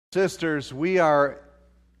Sisters, we are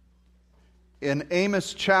in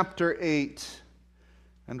Amos chapter 8,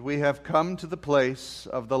 and we have come to the place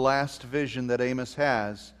of the last vision that Amos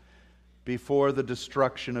has before the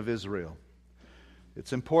destruction of Israel.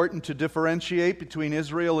 It's important to differentiate between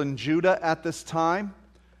Israel and Judah at this time.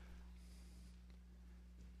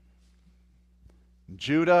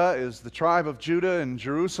 Judah is the tribe of Judah and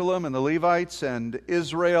Jerusalem and the Levites, and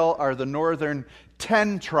Israel are the northern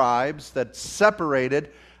 10 tribes that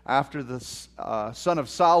separated after the son of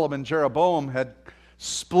Solomon, Jeroboam, had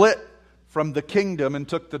split from the kingdom and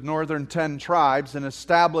took the northern 10 tribes and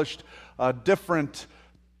established a different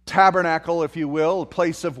tabernacle, if you will, a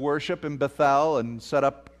place of worship in Bethel, and set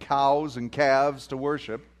up cows and calves to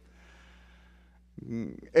worship.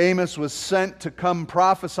 Amos was sent to come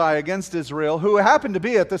prophesy against Israel, who happened to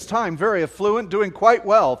be at this time very affluent, doing quite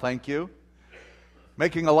well, thank you,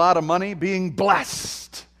 making a lot of money, being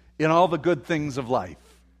blessed in all the good things of life.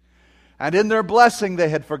 And in their blessing, they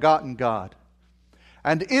had forgotten God.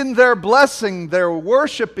 And in their blessing, their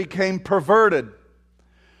worship became perverted.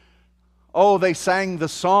 Oh, they sang the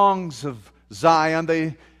songs of Zion.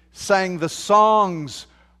 They sang the songs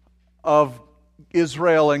of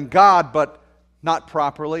Israel and God, but not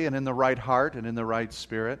properly and in the right heart and in the right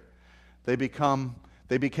spirit. They became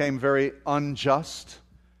very unjust,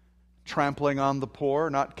 trampling on the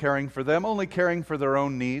poor, not caring for them, only caring for their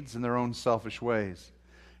own needs and their own selfish ways.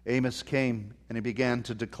 Amos came and he began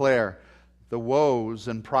to declare the woes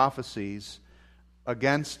and prophecies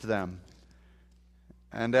against them.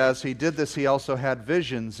 And as he did this, he also had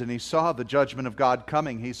visions, and he saw the judgment of God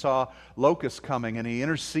coming. He saw locusts coming, and he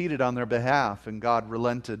interceded on their behalf, and God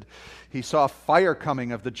relented. He saw fire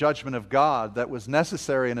coming of the judgment of God that was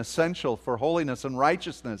necessary and essential for holiness and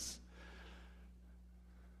righteousness,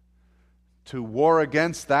 to war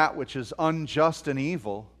against that which is unjust and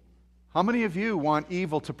evil. How many of you want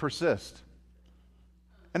evil to persist?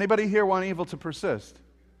 Anybody here want evil to persist?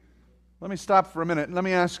 Let me stop for a minute and let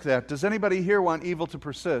me ask that. Does anybody here want evil to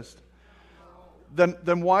persist?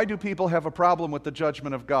 Then why do people have a problem with the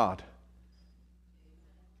judgment of God?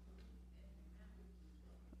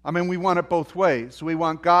 I mean, we want it both ways. We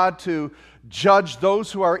want God to judge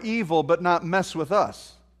those who are evil but not mess with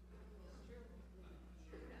us.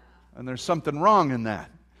 And there's something wrong in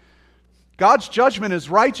that. God's judgment is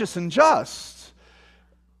righteous and just.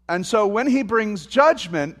 And so when He brings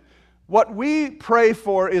judgment, what we pray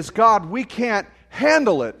for is, God, we can't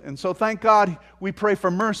handle it. And so thank God we pray for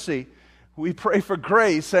mercy. We pray for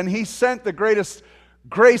grace. And He sent the greatest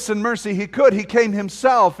grace and mercy He could. He came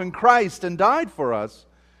Himself in Christ and died for us,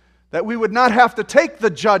 that we would not have to take the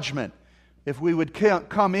judgment if we would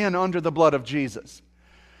come in under the blood of Jesus.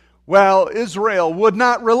 Well, Israel would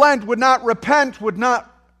not relent, would not repent, would not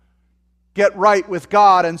get right with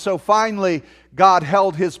God. And so finally, God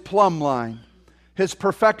held His plumb line, His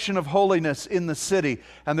perfection of holiness in the city,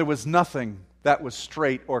 and there was nothing that was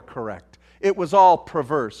straight or correct. It was all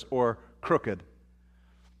perverse or crooked.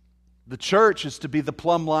 The church is to be the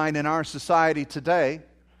plumb line in our society today,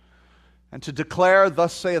 and to declare,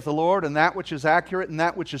 thus saith the Lord, and that which is accurate and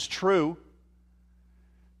that which is true.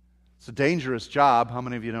 It's a dangerous job. How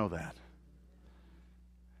many of you know that?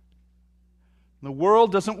 The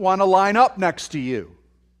world doesn't want to line up next to you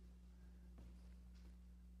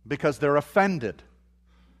because they're offended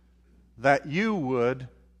that you would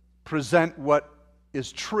present what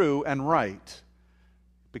is true and right,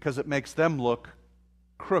 because it makes them look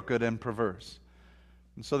crooked and perverse.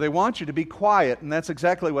 And so they want you to be quiet, and that's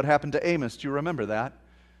exactly what happened to Amos. Do you remember that?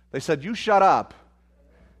 They said, you shut up.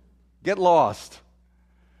 Get lost.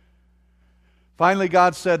 Finally,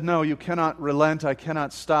 God said, no, you cannot relent. I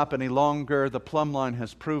cannot stop any longer. The plumb line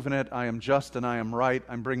has proven it. I am just and I am right.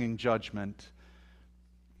 I'm bringing judgment.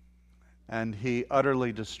 And He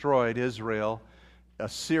utterly destroyed Israel.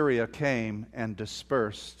 Assyria came and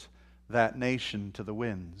dispersed that nation to the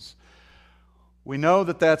winds. We know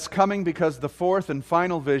that that's coming because the fourth and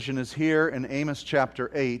final vision is here in Amos chapter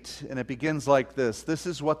 8, and it begins like this. This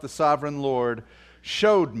is what the sovereign Lord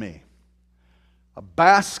showed me. A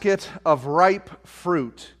basket of ripe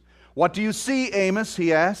fruit. What do you see, Amos?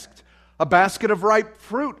 He asked. A basket of ripe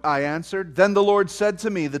fruit, I answered. Then the Lord said to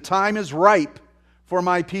me, the time is ripe for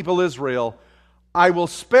my people Israel. I will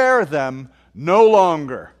spare them no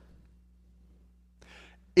longer.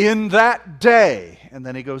 In that day, and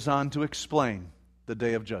then he goes on to explain the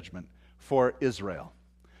day of judgment for Israel.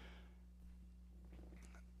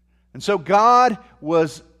 And so God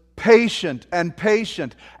was patient and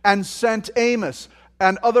sent Amos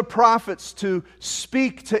and other prophets to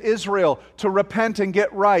speak to Israel, to repent and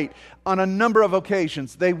get right on a number of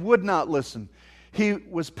occasions. They would not listen. He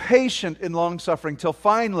was patient in long-suffering till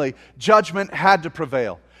finally judgment had to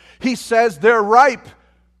prevail. He says, they're ripe.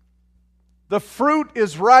 The fruit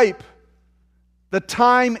is ripe. The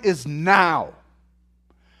time is now.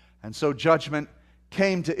 And so judgment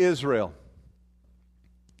came to Israel.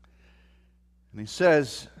 And he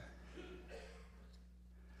says,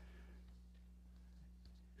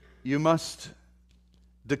 you must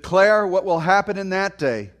declare what will happen in that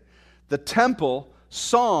day. The temple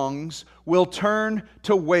songs will turn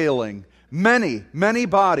to wailing. Many, many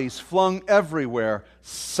bodies flung everywhere.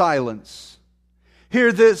 Silence.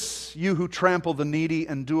 Hear this, you who trample the needy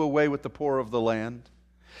and do away with the poor of the land.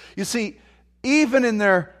 You see, even in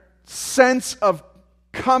their sense of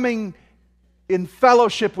coming in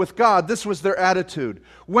fellowship with God, this was their attitude.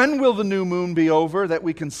 When will the new moon be over that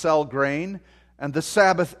we can sell grain, and the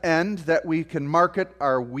Sabbath end that we can market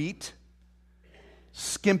our wheat?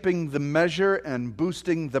 Skimping the measure and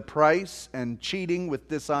boosting the price and cheating with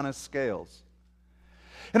dishonest scales.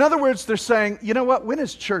 In other words, they're saying, you know what, when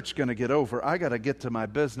is church going to get over? I got to get to my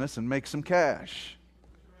business and make some cash.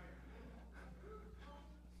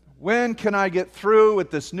 When can I get through with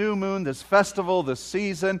this new moon, this festival, this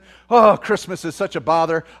season? Oh, Christmas is such a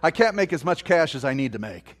bother. I can't make as much cash as I need to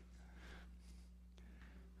make.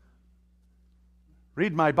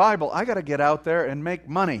 Read my Bible. I got to get out there and make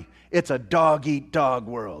money. It's a dog-eat-dog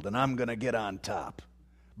world, and I'm going to get on top.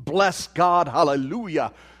 Bless God,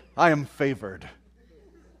 hallelujah. I am favored.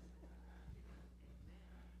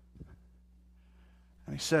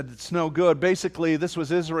 And he said, it's no good. Basically, this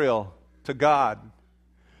was Israel to God.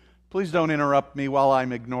 Please don't interrupt me while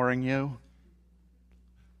I'm ignoring you.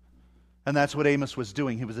 And that's what Amos was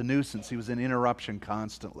doing. He was a nuisance. He was an interruption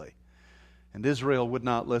constantly. And Israel would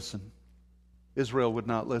not listen. Israel would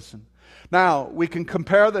not listen. Now, we can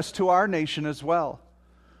compare this to our nation as well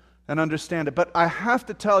and understand it. But I have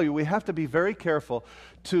to tell you, we have to be very careful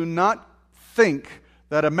to not think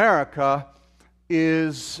that America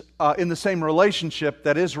is in the same relationship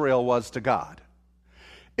that Israel was to God.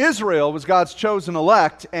 Israel was God's chosen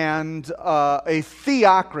elect and a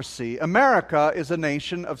theocracy. America is a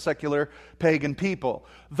nation of secular pagan people.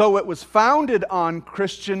 Though it was founded on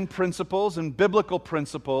Christian principles and biblical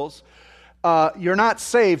principles, you're not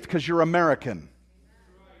saved because you're American.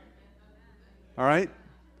 All right?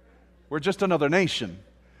 We're just another nation.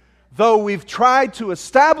 Though we've tried to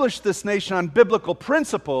establish this nation on biblical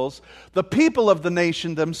principles, the people of the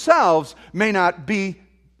nation themselves may not be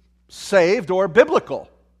saved or biblical.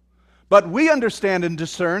 But we understand and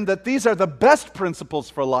discern that these are the best principles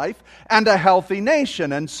for life and a healthy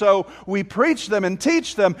nation. And so we preach them and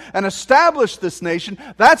teach them and establish this nation.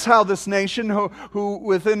 That's how this nation, who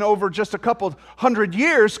within over just a couple hundred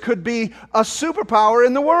years could be a superpower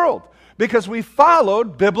in the world, because we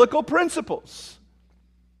followed biblical principles.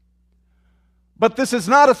 But this is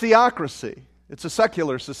not a theocracy. It's a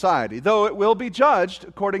secular society, though it will be judged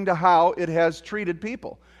according to how it has treated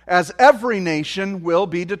people, as every nation will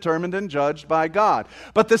be determined and judged by God.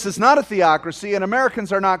 But this is not a theocracy, and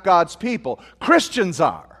Americans are not God's people. Christians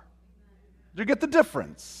are. Do you get the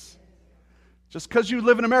difference? Just because you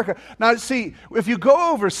live in America. Now, see, if you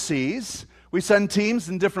go overseas, we send teams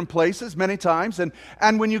in different places many times,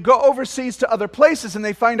 and when you go overseas to other places and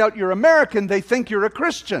they find out you're American, they think you're a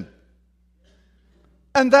Christian.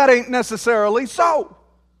 And that ain't necessarily so.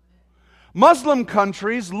 Muslim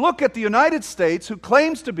countries look at the United States, who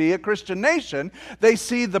claims to be a Christian nation. They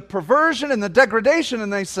see the perversion and the degradation,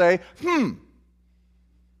 and they say,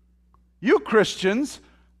 you Christians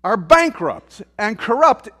are bankrupt and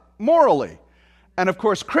corrupt morally. And of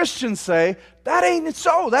course, Christians say, that ain't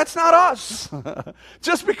so. That's not us.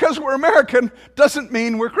 Just because we're American doesn't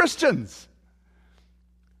mean we're Christians.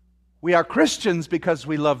 We are Christians because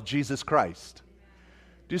we love Jesus Christ.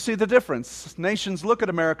 Do you see the difference? Nations look at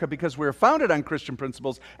America because we're founded on Christian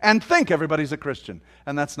principles and think everybody's a Christian,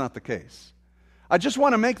 and that's not the case. I just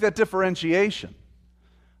want to make that differentiation,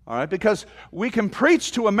 all right? Because we can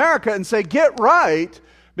preach to America and say, get right,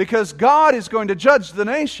 because God is going to judge the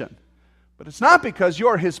nation. But it's not because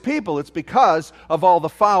you're His people. It's because of all the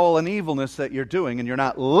foul and evilness that you're doing, and you're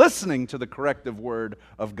not listening to the corrective word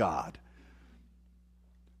of God.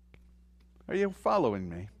 Are you following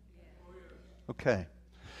me? Okay.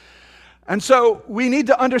 And so we need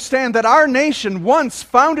to understand that our nation, once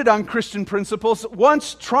founded on Christian principles,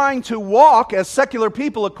 once trying to walk as secular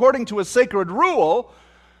people according to a sacred rule,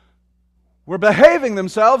 were behaving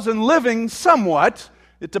themselves and living somewhat.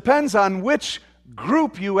 It depends on which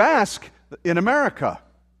group you ask in America.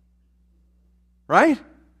 Right?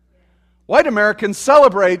 White Americans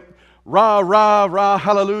celebrate rah, rah, rah,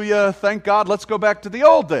 hallelujah, thank God, let's go back to the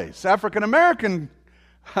old days. African American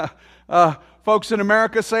folks in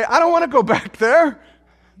America say, I don't want to go back there.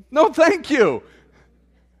 No, thank you.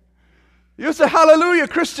 You say, hallelujah,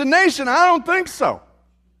 Christian nation. I don't think so.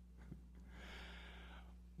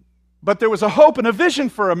 But there was a hope and a vision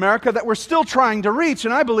for America that we're still trying to reach,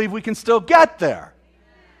 and I believe we can still get there.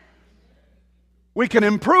 We can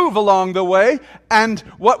improve along the way, and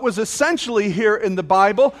what was essentially here in the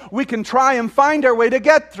Bible, we can try and find our way to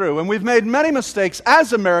get through. And we've made many mistakes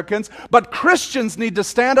as Americans, but Christians need to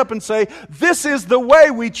stand up and say, this is the way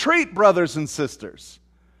we treat brothers and sisters.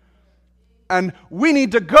 And we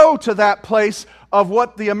need to go to that place of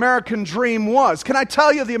what the American dream was. Can I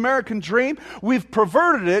tell you the American dream? We've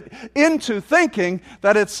perverted it into thinking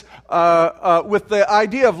that it's, with the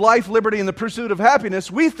idea of life, liberty, and the pursuit of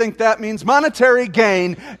happiness, we think that means monetary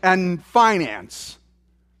gain and finance.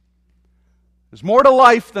 There's more to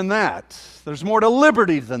life than that. There's more to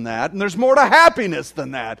liberty than that. And there's more to happiness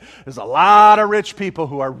than that. There's a lot of rich people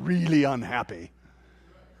who are really unhappy.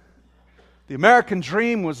 The American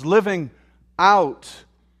dream was living out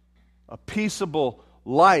a peaceable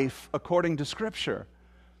life according to Scripture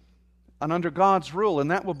and under God's rule,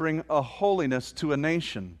 and that will bring a holiness to a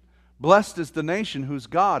nation. Blessed is the nation whose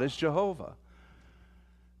God is Jehovah.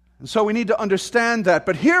 And so we need to understand that.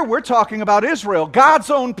 But here we're talking about Israel,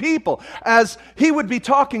 God's own people, as He would be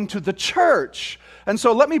talking to the church. And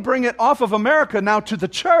so let me bring it off of America now to the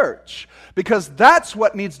church, because that's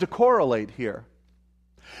what needs to correlate here.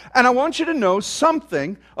 And I want you to know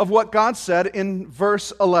something of what God said in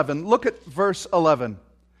verse 11. Look at verse 11.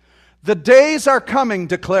 The days are coming,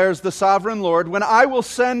 declares the sovereign Lord, when I will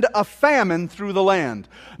send a famine through the land.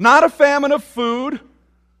 Not a famine of food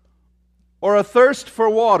or a thirst for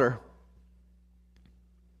water,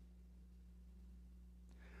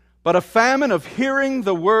 but a famine of hearing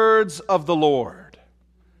the words of the Lord.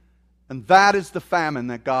 And that is the famine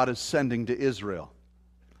that God is sending to Israel.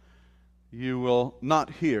 You will not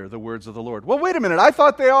hear the words of the Lord. Well, wait a minute. I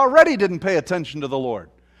thought they already didn't pay attention to the Lord.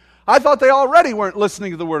 I thought they already weren't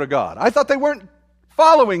listening to the Word of God. I thought they weren't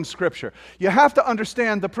following Scripture. You have to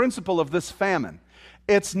understand the principle of this famine.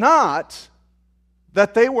 It's not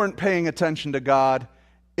that they weren't paying attention to God.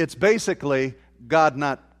 It's basically God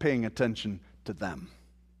not paying attention to them.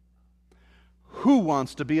 Who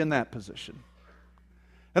wants to be in that position?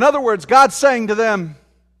 In other words, God's saying to them,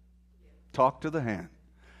 talk to the hand.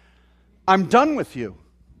 I'm done with you.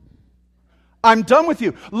 I'm done with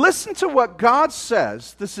you. Listen to what God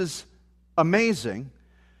says. This is amazing.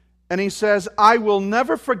 And He says, I will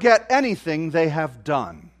never forget anything they have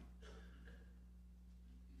done.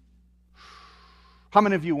 How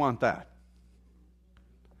many of you want that?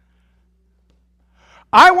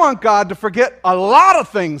 I want God to forget a lot of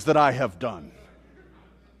things that I have done.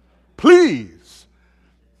 Please.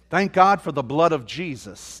 Thank God for the blood of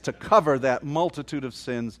Jesus to cover that multitude of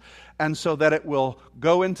sins, and so that it will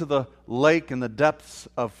go into the lake in the depths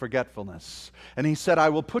of forgetfulness. And He said, I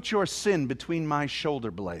will put your sin between my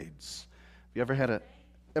shoulder blades. Have you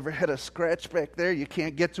ever had a scratch back there? You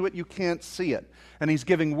can't get to it, you can't see it. And He's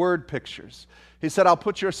giving word pictures. He said, I'll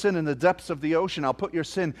put your sin in the depths of the ocean. I'll put your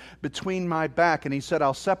sin between my back. And He said,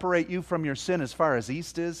 I'll separate you from your sin as far as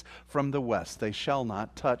east is from the west. They shall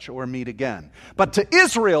not touch or meet again. But to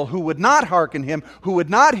Israel, who would not hearken Him, who would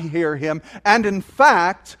not hear Him, and in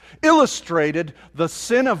fact illustrated the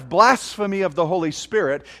sin of blasphemy of the Holy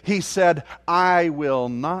Spirit, He said, I will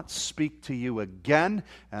not speak to you again,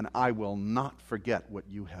 and I will not forget what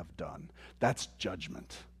you have done. That's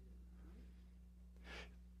judgment.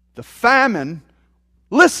 The famine,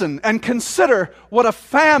 listen and consider what a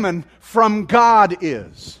famine from God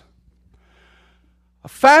is. A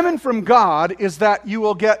famine from God is that you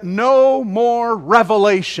will get no more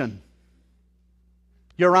revelation.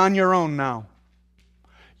 You're on your own now.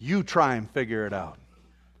 You try and figure it out.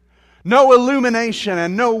 No illumination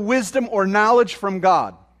and no wisdom or knowledge from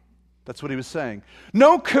God. That's what He was saying.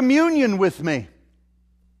 No communion with me.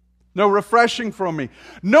 No refreshing from me.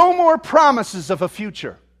 No more promises of a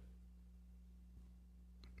future.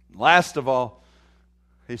 Last of all,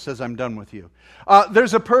 He says, I'm done with you.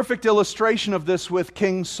 There's a perfect illustration of this with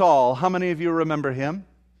King Saul. How many of you remember him?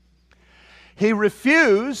 He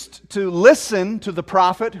refused to listen to the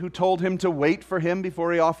prophet who told him to wait for him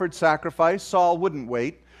before he offered sacrifice. Saul wouldn't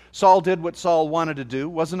wait. Saul did what Saul wanted to do,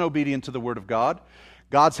 wasn't obedient to the word of God.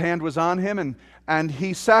 God's hand was on him, and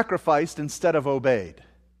he sacrificed instead of obeyed.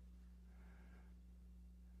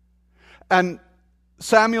 And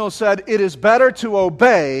Samuel said, it is better to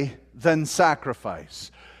obey than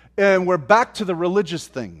sacrifice. And we're back to the religious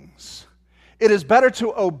things. It is better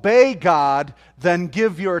to obey God than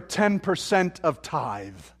give your 10% of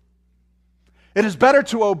tithe. It is better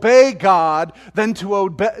to obey God than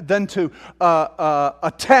to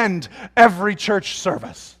attend every church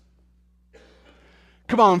service.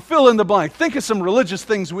 Come on, fill in the blank. Think of some religious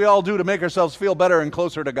things we all do to make ourselves feel better and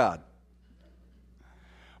closer to God.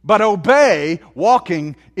 But obey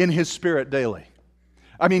walking in His Spirit daily.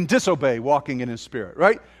 Disobey walking in His Spirit,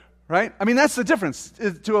 right? Right? That's the difference.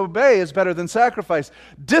 To obey is better than sacrifice.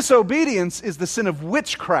 Disobedience is the sin of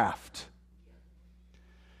witchcraft.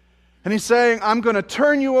 And He's saying, I'm going to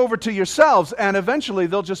turn you over to yourselves, and eventually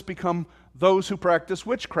they'll just become those who practice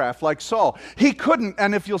witchcraft, like Saul. He couldn't,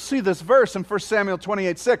 and if you'll see this verse in 1 Samuel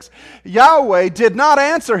 28:6, Yahweh did not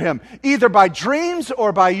answer him, either by dreams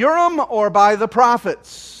or by Urim or by the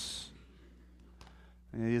prophets.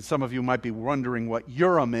 Some of you might be wondering what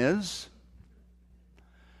Urim is.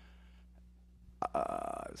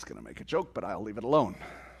 I was going to make a joke, but I'll leave it alone.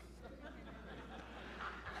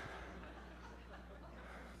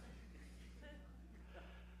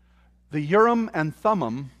 The Urim and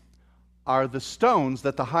Thummim are the stones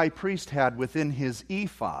that the high priest had within his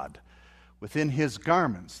ephod, within his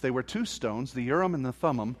garments. They were two stones, the Urim and the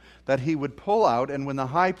Thummim, that he would pull out, and when the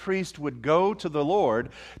high priest would go to the Lord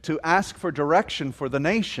to ask for direction for the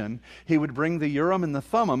nation, he would bring the Urim and the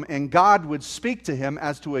Thummim, and God would speak to him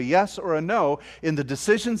as to a yes or a no in the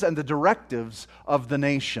decisions and the directives of the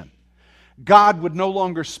nation. God would no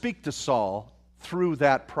longer speak to Saul through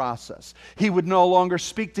that process. He would no longer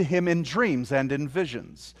speak to him in dreams and in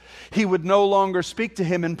visions. He would no longer speak to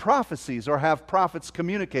him in prophecies or have prophets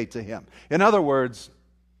communicate to him. In other words,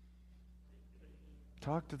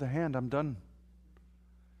 talk to the hand, I'm done.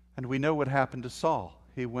 And we know what happened to Saul.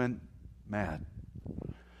 He went mad.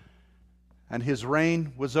 And his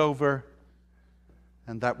reign was over,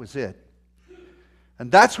 and that was it.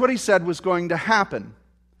 And that's what he said was going to happen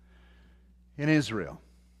in Israel.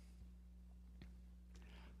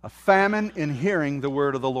 A famine in hearing the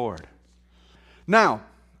word of the Lord. Now,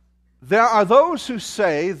 there are those who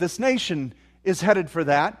say this nation is headed for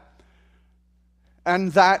that,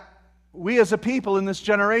 and that we as a people in this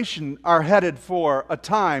generation are headed for a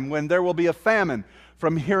time when there will be a famine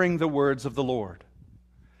from hearing the words of the Lord.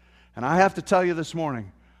 And I have to tell you this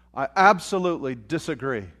morning, I absolutely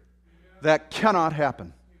disagree. That cannot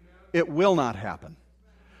happen. It will not happen.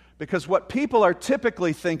 Because what people are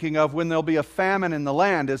typically thinking of when there'll be a famine in the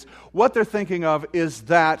land is, what they're thinking of is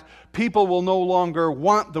that people will no longer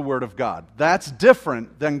want the Word of God. That's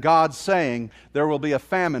different than God saying, there will be a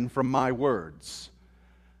famine from my words.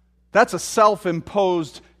 That's a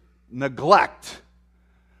self-imposed neglect.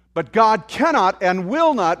 But God cannot and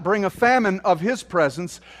will not bring a famine of His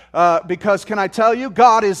presence because, can I tell you,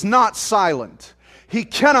 God is not silent. He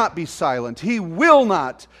cannot be silent. He will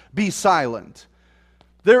not be silent.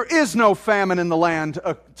 There is no famine in the land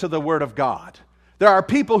to the Word of God. There are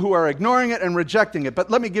people who are ignoring it and rejecting it.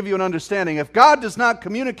 But let me give you an understanding. If God does not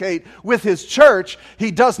communicate with His church,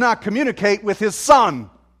 He does not communicate with His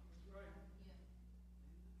Son.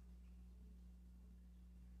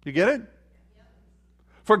 You get it?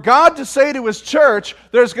 For God to say to His church,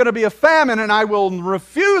 there's going to be a famine and I will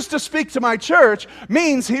refuse to speak to my church,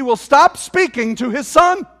 means He will stop speaking to His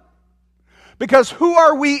Son. Because who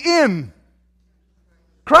are we in?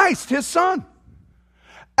 Christ, His Son.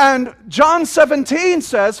 And John 17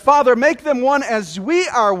 says, Father, make them one as we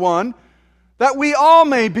are one, that we all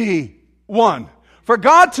may be one. For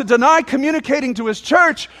God to deny communicating to His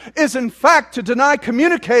church is in fact to deny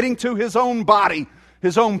communicating to His own body,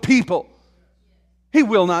 His own people. He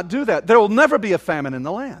will not do that. There will never be a famine in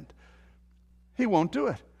the land. He won't do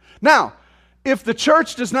it. Now, if the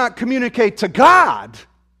church does not communicate to God,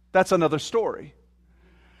 that's another story.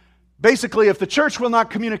 Basically, if the church will not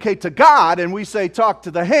communicate to God and we say talk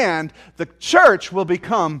to the hand, the church will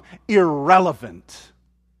become irrelevant.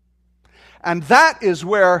 And that is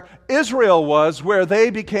where Israel was, where they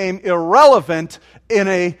became irrelevant in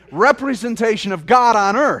a representation of God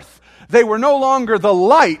on earth. They were no longer the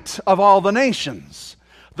light of all the nations,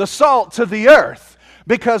 the salt to the earth,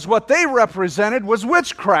 because what they represented was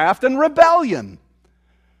witchcraft and rebellion.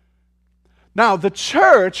 Now, the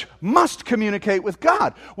church must communicate with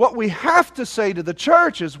God. What we have to say to the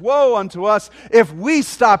church is, woe unto us if we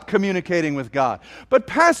stop communicating with God. But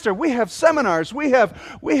Pastor, we have seminars, we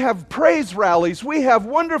have praise rallies, we have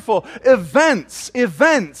wonderful events.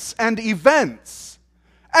 And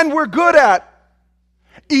we're good at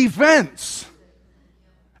events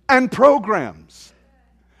and programs.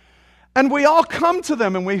 And we all come to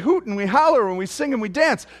them and we hoot and we holler and we sing and we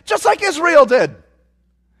dance, just like Israel did.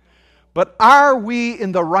 But are we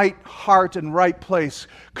in the right heart and right place?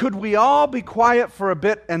 Could we all be quiet for a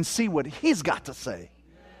bit and see what He's got to say?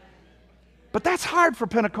 But that's hard for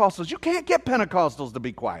Pentecostals. You can't get Pentecostals to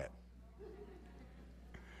be quiet.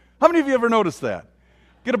 How many of you ever noticed that?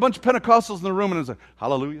 Get a bunch of Pentecostals in the room and it's like,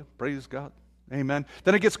 hallelujah, praise God, amen.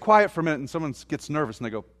 Then it gets quiet for a minute and someone gets nervous and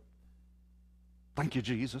they go, thank you,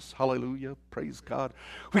 Jesus, hallelujah, praise God.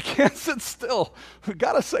 We can't sit still. We've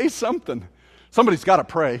got to say something. Somebody's got to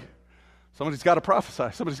pray. Somebody's got to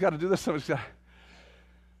prophesy. Somebody's got to do this. Somebody's got to...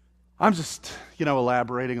 I'm just,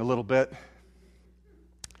 elaborating a little bit.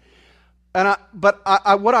 But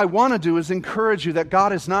what I want to do is encourage you that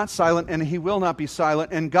God is not silent and He will not be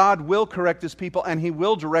silent, and God will correct His people and He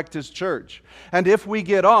will direct His church. And if we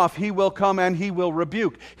get off, He will come and He will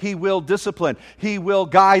rebuke. He will discipline. He will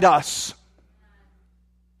guide us.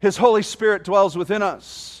 His Holy Spirit dwells within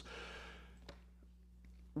us.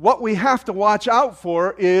 What we have to watch out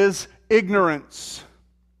for is ignorance,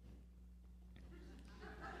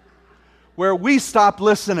 where we stop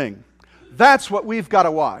listening. That's what we've got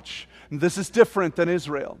to watch. This is different than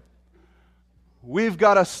Israel. We've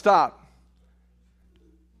got to stop.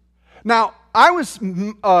 Now, I was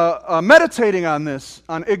meditating on this,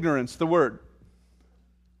 on ignorance, the word.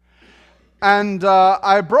 And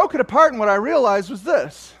I broke it apart, and what I realized was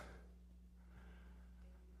this.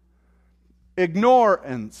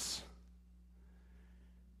 Ignorance.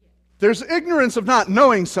 There's ignorance of not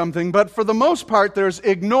knowing something, but for the most part, there's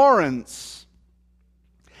ignorance.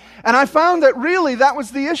 And I found that really that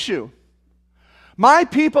was the issue. My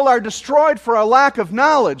people are destroyed for a lack of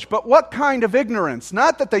knowledge. But what kind of ignorance?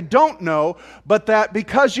 Not that they don't know, but that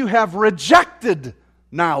because you have rejected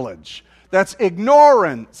knowledge. That's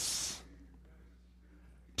ignorance.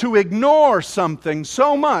 To ignore something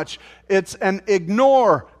so much, it's an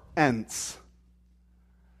ignorance.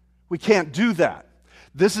 We can't do that.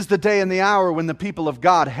 This is the day and the hour when the people of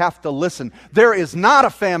God have to listen. There is not a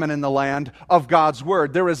famine in the land of God's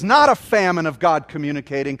word. There is not a famine of God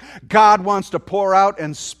communicating. God wants to pour out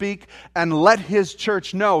and speak and let His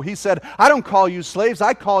church know. He said, I don't call you slaves,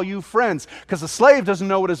 I call you friends. Because a slave doesn't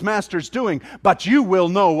know what his master's doing, but you will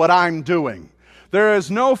know what I'm doing. There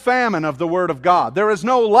is no famine of the word of God. There is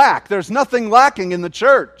no lack. There's nothing lacking in the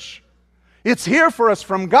church. It's here for us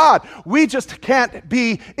from God. We just can't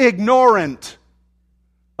be ignorant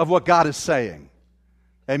of what God is saying.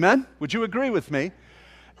 Amen? Would you agree with me?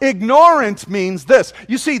 Ignorant means this.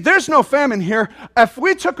 You see, there's no famine here. If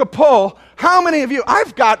we took a poll, how many of you,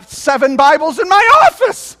 I've got 7 Bibles in my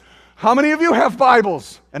office. How many of you have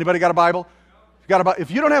Bibles? Anybody got a Bible? If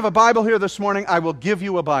you don't have a Bible here this morning, I will give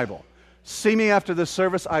you a Bible. See me after this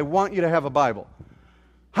service. I want you to have a Bible.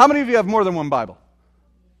 How many of you have more than one Bible?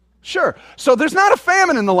 Sure. So there's not a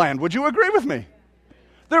famine in the land. Would you agree with me?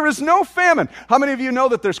 There is no famine. How many of you know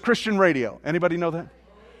that there's Christian radio? Anybody know that?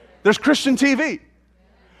 There's Christian TV.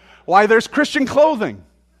 Why, there's Christian clothing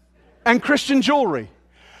and Christian jewelry.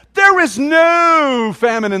 There is no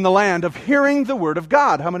famine in the land of hearing the Word of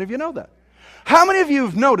God. How many of you know that? How many of you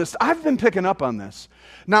have noticed, I've been picking up on this.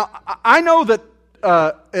 Now, I know that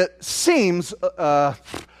it seems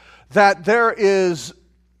that there is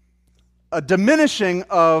a diminishing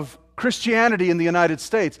of Christianity in the United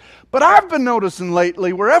States. But I've been noticing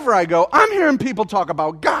lately, wherever I go, I'm hearing people talk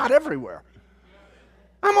about God everywhere.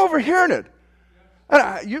 I'm overhearing it.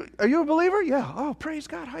 Are you a believer? Yeah. Oh, praise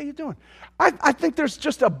God. How you doing? I think there's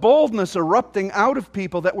just a boldness erupting out of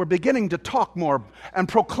people that we're beginning to talk more and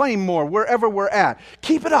proclaim more wherever we're at.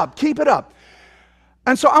 Keep it up. Keep it up.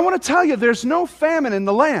 And so I want to tell you, there's no famine in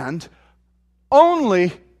the land,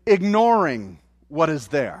 only ignoring what is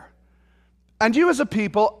there. And you as a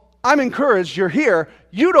people, I'm encouraged, you're here,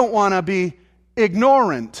 you don't want to be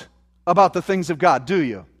ignorant about the things of God, do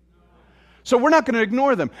you? So we're not going to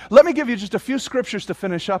ignore them. Let me give you just a few scriptures to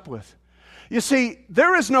finish up with. You see,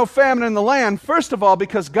 there is no famine in the land, first of all,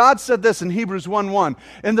 because God said this in Hebrews 1:1.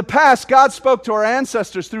 In the past, God spoke to our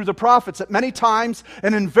ancestors through the prophets at many times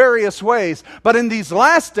and in various ways. But in these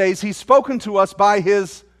last days, He's spoken to us by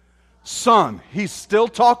His Son. He's still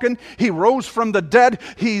talking. He rose from the dead.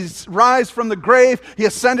 He's rise from the grave. He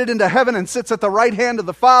ascended into heaven and sits at the right hand of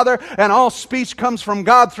the Father. And all speech comes from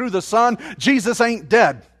God through the Son. Jesus ain't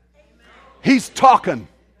dead. He's talking.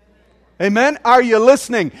 Amen? Are you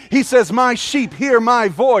listening? He says, my sheep hear my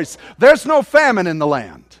voice. There's no famine in the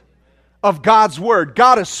land of God's word.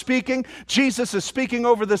 God is speaking. Jesus is speaking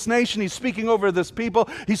over this nation. He's speaking over this people.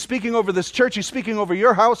 He's speaking over this church. He's speaking over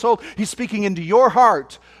your household. He's speaking into your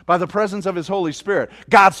heart by the presence of His Holy Spirit.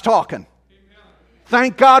 God's talking.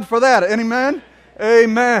 Thank God for that. Amen?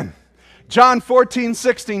 Amen. John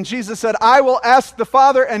 14:16, Jesus said, I will ask the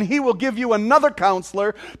Father, and He will give you another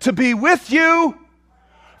counselor to be with you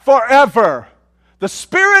forever. The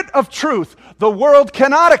Spirit of truth. The world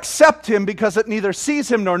cannot accept him because it neither sees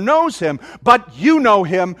him nor knows him, but you know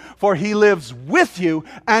him, for he lives with you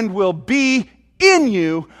and will be in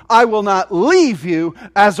you. I will not leave you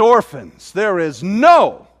as orphans. There is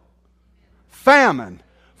no famine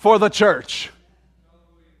for the church.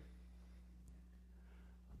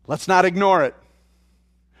 Let's not ignore it.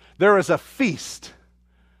 There is a feast,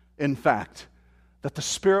 in fact, that the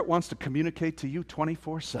Spirit wants to communicate to you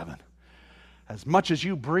 24/7. As much as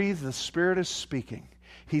you breathe, the Spirit is speaking.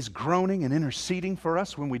 He's groaning and interceding for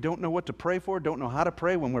us when we don't know what to pray for, don't know how to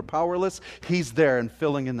pray, when we're powerless. He's there and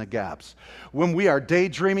filling in the gaps. When we are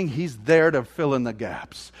daydreaming, He's there to fill in the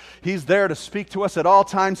gaps. He's there to speak to us at all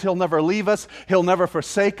times. He'll never leave us. He'll never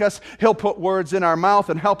forsake us. He'll put words in our mouth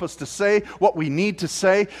and help us to say what we need to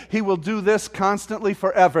say. He will do this constantly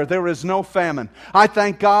forever. There is no famine. I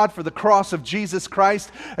thank God for the cross of Jesus Christ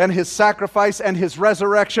and His sacrifice and His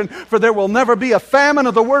resurrection, for there will never be a famine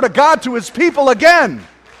of the Word of God to His people again.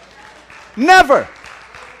 Never.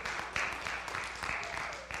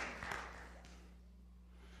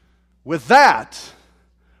 With that,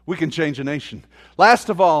 we can change a nation. Last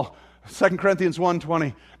of all, 2 Corinthians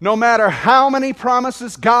 1:20. No matter how many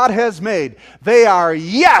promises God has made, they are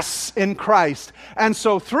yes in Christ. And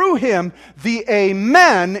so through Him, the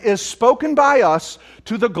Amen is spoken by us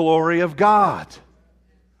to the glory of God.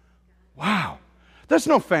 Wow. There's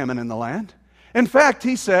no famine in the land. In fact,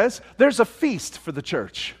 he says, there's a feast for the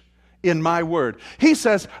church. In my word. He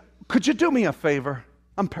says, could you do me a favor?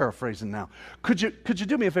 I'm paraphrasing now. Could you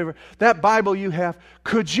do me a favor? That Bible you have,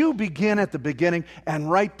 could you begin at the beginning and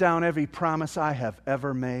write down every promise I have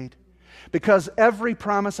ever made? Because every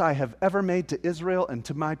promise I have ever made to Israel and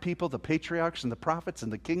to my people, the patriarchs and the prophets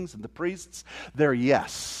and the kings and the priests, they're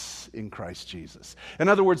yes in Christ Jesus. In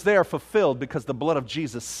other words, they are fulfilled because the blood of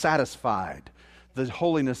Jesus satisfied the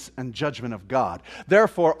holiness and judgment of God.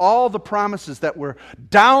 Therefore, all the promises that were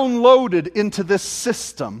downloaded into this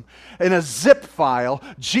system in a zip file,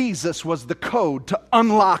 Jesus was the code to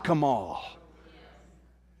unlock them all.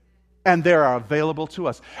 And they are available to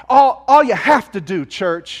us. All you have to do,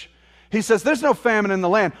 church, he says, there's no famine in the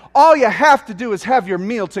land. All you have to do is have your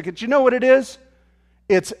meal ticket. You know what it is?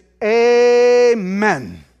 It's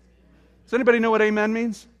amen. Does anybody know what amen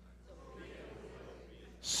means?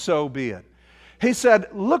 So be it. He said,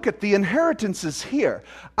 look at the inheritances here.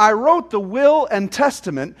 I wrote the will and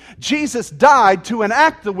testament. Jesus died to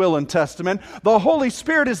enact the will and testament. The Holy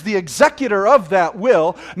Spirit is the executor of that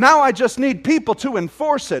will. Now I just need people to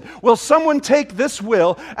enforce it. Will someone take this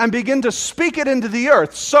will and begin to speak it into the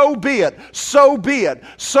earth? So be it. So be it.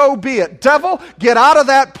 So be it. Devil, get out of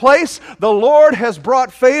that place. The Lord has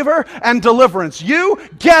brought favor and deliverance. You,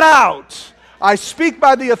 get out. I speak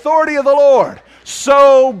by the authority of the Lord.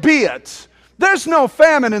 So be it. There's no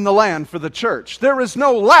famine in the land for the church. There is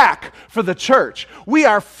no lack for the church. We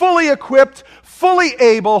are fully equipped, fully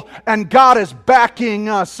able, and God is backing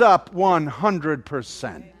us up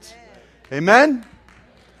 100%. Amen?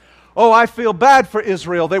 Oh, I feel bad for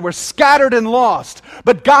Israel. They were scattered and lost.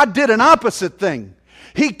 But God did an opposite thing.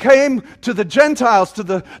 He came to the Gentiles, to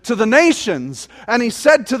the nations, and He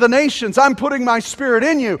said to the nations, I'm putting my Spirit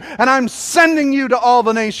in you, and I'm sending you to all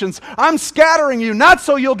the nations. I'm scattering you, not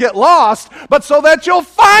so you'll get lost, but so that you'll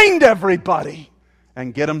find everybody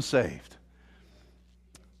and get them saved.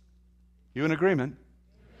 You in agreement?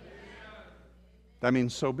 That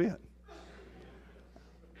means so be it.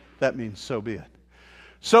 That means so be it.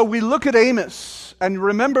 So we look at Amos, and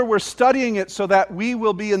remember we're studying it so that we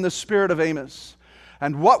will be in the spirit of Amos.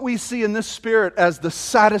 And what we see in this spirit as the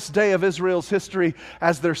saddest day of Israel's history,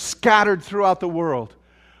 as they're scattered throughout the world,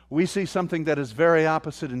 we see something that is very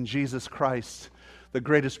opposite in Jesus Christ, the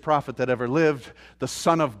greatest prophet that ever lived, the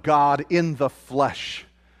Son of God in the flesh.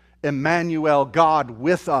 Emmanuel, God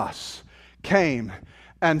with us, came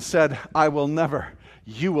and said,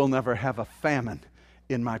 you will never have a famine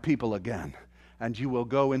in my people again. And you will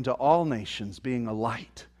go into all nations being a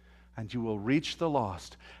light. And you will reach the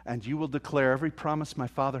lost, and you will declare every promise my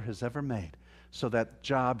Father has ever made, so that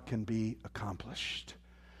job can be accomplished.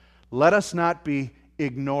 Let us not be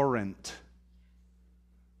ignorant.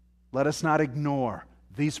 Let us not ignore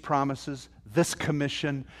these promises, this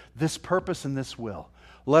commission, this purpose, and this will.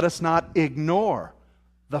 Let us not ignore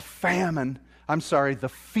the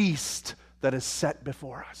feast that is set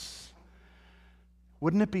before us.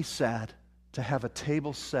 Wouldn't it be sad to have a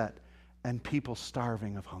table set and people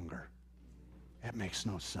starving of hunger? It makes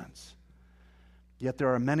no sense. Yet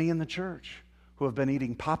there are many in the church who have been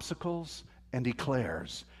eating popsicles and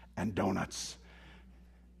eclairs and donuts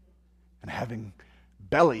and having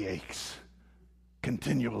belly aches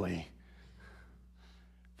continually.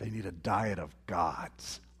 They need a diet of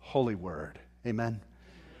God's holy word. Amen.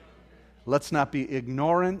 Let's not be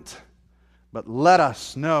ignorant, but let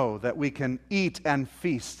us know that we can eat and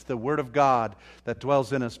feast the word of God that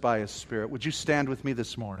dwells in us by His Spirit. Would you stand with me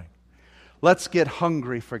this morning? Let's get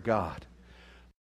hungry for God.